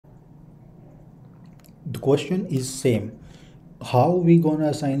The question is same. How we gonna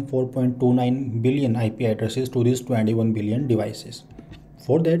assign 4.29 billion IP addresses to these 21 billion devices?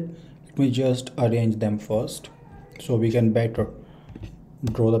 For that, let me just arrange them first so we can better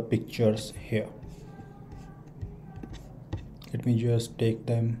draw the pictures here. Let me just take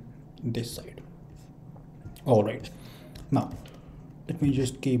them this side. All right, now let me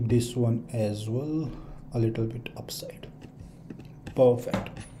just keep this one as well a little bit upside.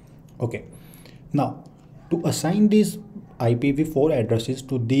 Perfect. Okay, now to assign these IPv4 addresses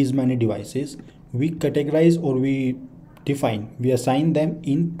to these many devices, we categorize or we assign them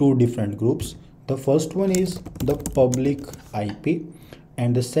in two different groups. The first one is the public IP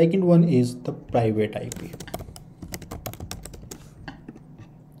and the second one is the private IP.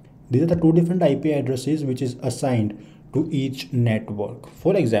 These are the two different IP addresses which is assigned to each network.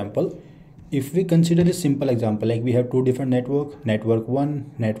 For example, if we consider a simple example, like we have two different network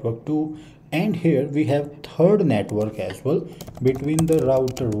 1, network 2, and here we have third network as well between the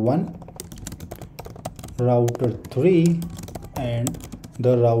router 1, router 3 and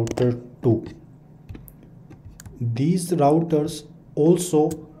the router 2. These routers also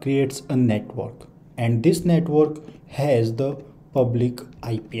creates a network, and this network has the public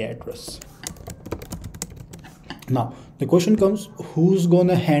IP address. Now the question comes, who's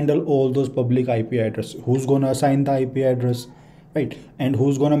gonna handle all those public IP address? Who's gonna assign the IP address, right? And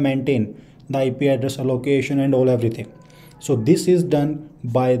who's gonna maintain the IP address allocation and all everything? So this is done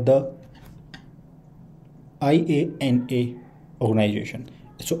by the IANA organization.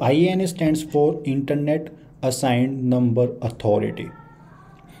 So IANA stands for Internet Assigned Number Authority.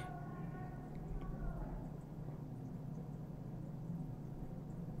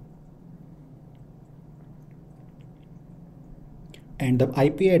 And the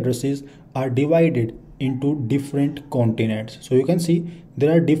IP addresses are divided into different continents. So you can see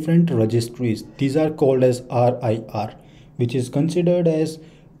there are different registries. These are called as RIR, which is considered as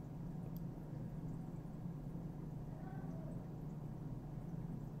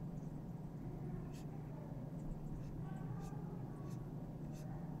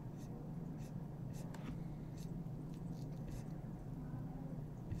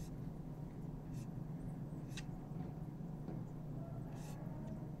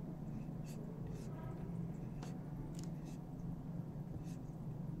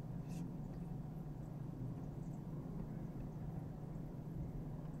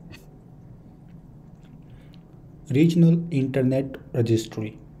Regional Internet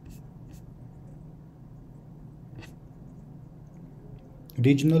Registry.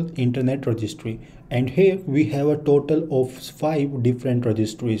 Regional Internet Registry, and here we have a total of 5 different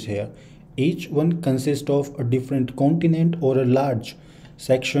registries here. Each one consists of a different continent or a large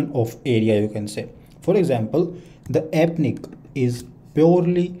section of area, you can say. For example, the ethnic is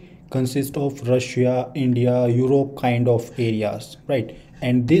purely consists of Russia, India, Europe kind of areas, right?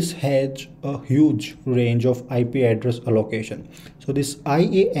 And this has a huge range of IP address allocation. So this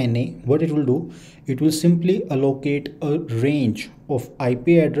IANA, what it will do, it will simply allocate a range of IP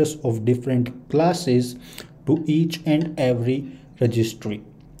address of different classes to each and every registry.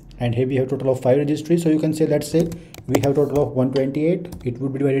 And here we have total of 5 registries. So you can say, let's say we have total of 128. It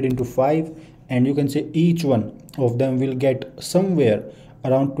would be divided into 5, and you can say each one of them will get somewhere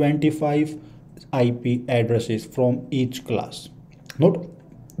around 25 IP addresses from each class. Not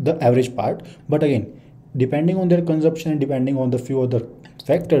the average part, but again, depending on their consumption and depending on the few other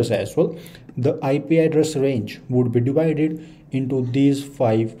factors as well, the IP address range would be divided into these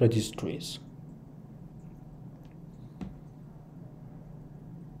 5 registries.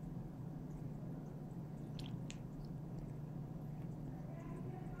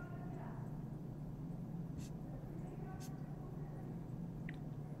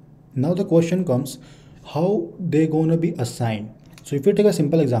 Now the question comes, how they gonna be assigned? So if we take a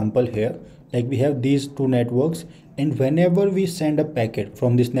simple example here, like we have these two networks, and whenever we send a packet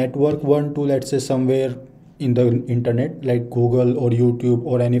from this network 1 to, let's say, somewhere in the internet like Google or YouTube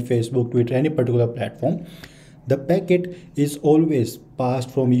or any Facebook, Twitter, any particular platform, the packet is always passed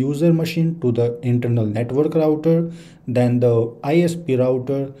from user machine to the internal network router, then the ISP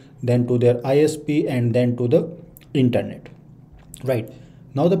router, then to their ISP, and then to the internet, right?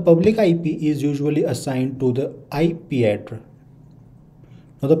 Now the public IP is usually assigned to the IP address.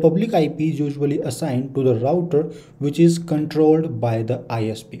 Now the public IP is usually assigned to the router which is controlled by the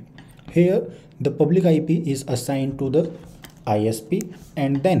ISP. Here the public IP is assigned to the ISP,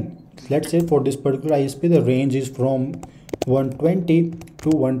 and then let's say for this particular ISP the range is from 120 to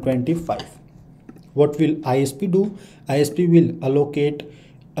 125. What will ISP do? ISP will allocate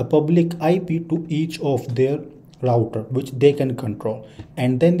a public IP to each of their router which they can control,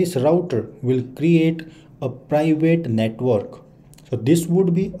 and then this router will create a private network. So this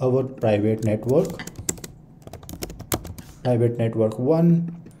would be our private network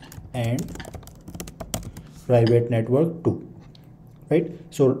 1 and private network 2, right?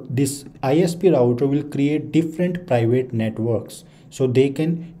 So this ISP router will create different private networks so they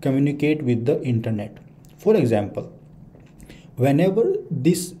can communicate with the internet. For example, whenever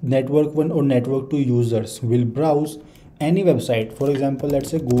this network 1 or network 2 users will browse any website, for example, let's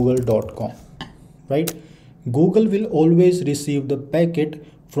say google.com, right? Google will always receive the packet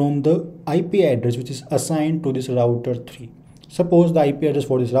from the IP address which is assigned to this router 3. Suppose the IP address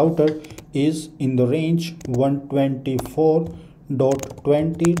for this router is in the range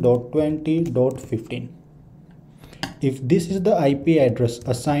 124.20.20.15. If this is the IP address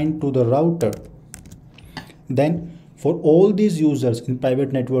assigned to the router, then for all these users in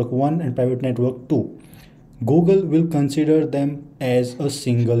private network 1 and private network 2, Google will consider them as a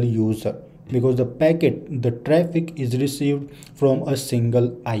single user because the traffic is received from a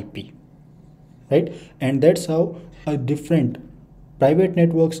single IP, right? And that's how a different private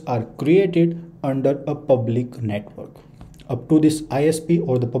networks are created under a public network. Up to this ISP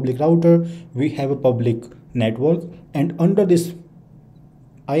or the public router, we have a public network, and under this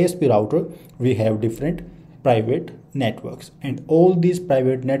ISP router, we have different private networks, and all these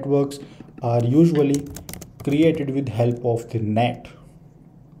private networks are usually created with help of the NAT.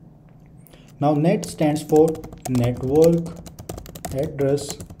 Now NAT stands for Network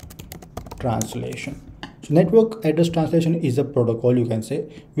Address Translation. So network address translation is a protocol, you can say,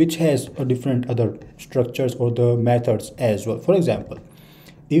 which has a different other structures or the methods as well. For example,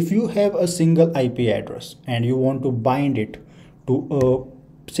 if you have a single IP address and you want to bind it to a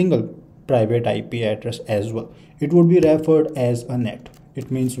single private IP address as well, it would be referred as a NAT. It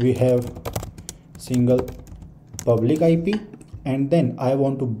means we have single public IP and then I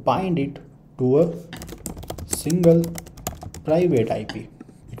want to bind it to a single private IP.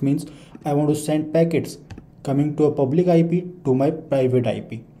 It means I want to send packets coming to a public IP to my private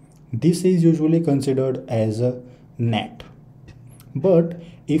IP. This is usually considered as a NAT. But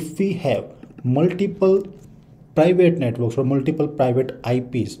if we have multiple private networks or multiple private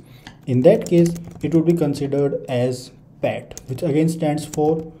IPs, in that case it would be considered as PAT, which again stands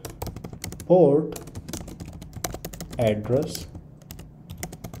for Port Address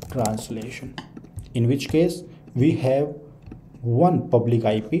Translation, in which case we have one public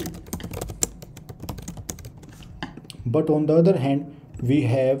IP, but on the other hand we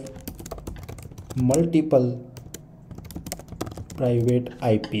have multiple private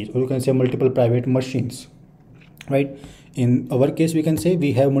IPs, or you can say multiple private machines, right? In our case we can say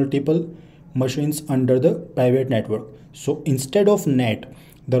we have multiple machines under the private network. So instead of NAT,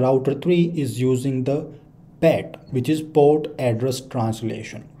 the router 3 is using the PAT, which is Port Address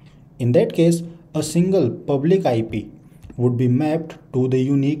Translation. In that case, a single public IP would be mapped to the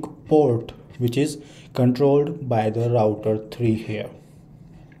unique port which is controlled by the router 3 here.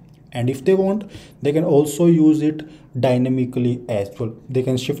 And if they want, they can also use it dynamically as well. They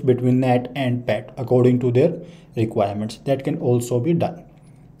can shift between NAT and PAT according to their requirements. That can also be done.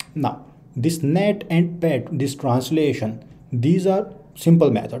 Now, this NAT and PAT, this translation, these are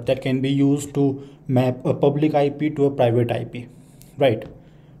simple methods that can be used to map a public IP to a private IP, right?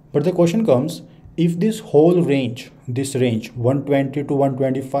 But the question comes, if this whole range, this range 120 to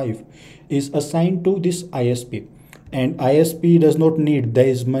 125 is assigned to this ISP, and ISP does not need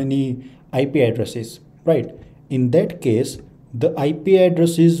this many IP addresses, right? In that case, the IP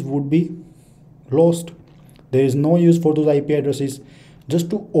addresses would be lost. There is no use for those IP addresses. Just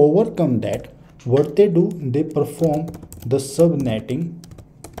to overcome that, what they do, they perform the subnetting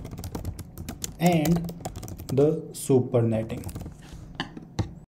and the supernetting.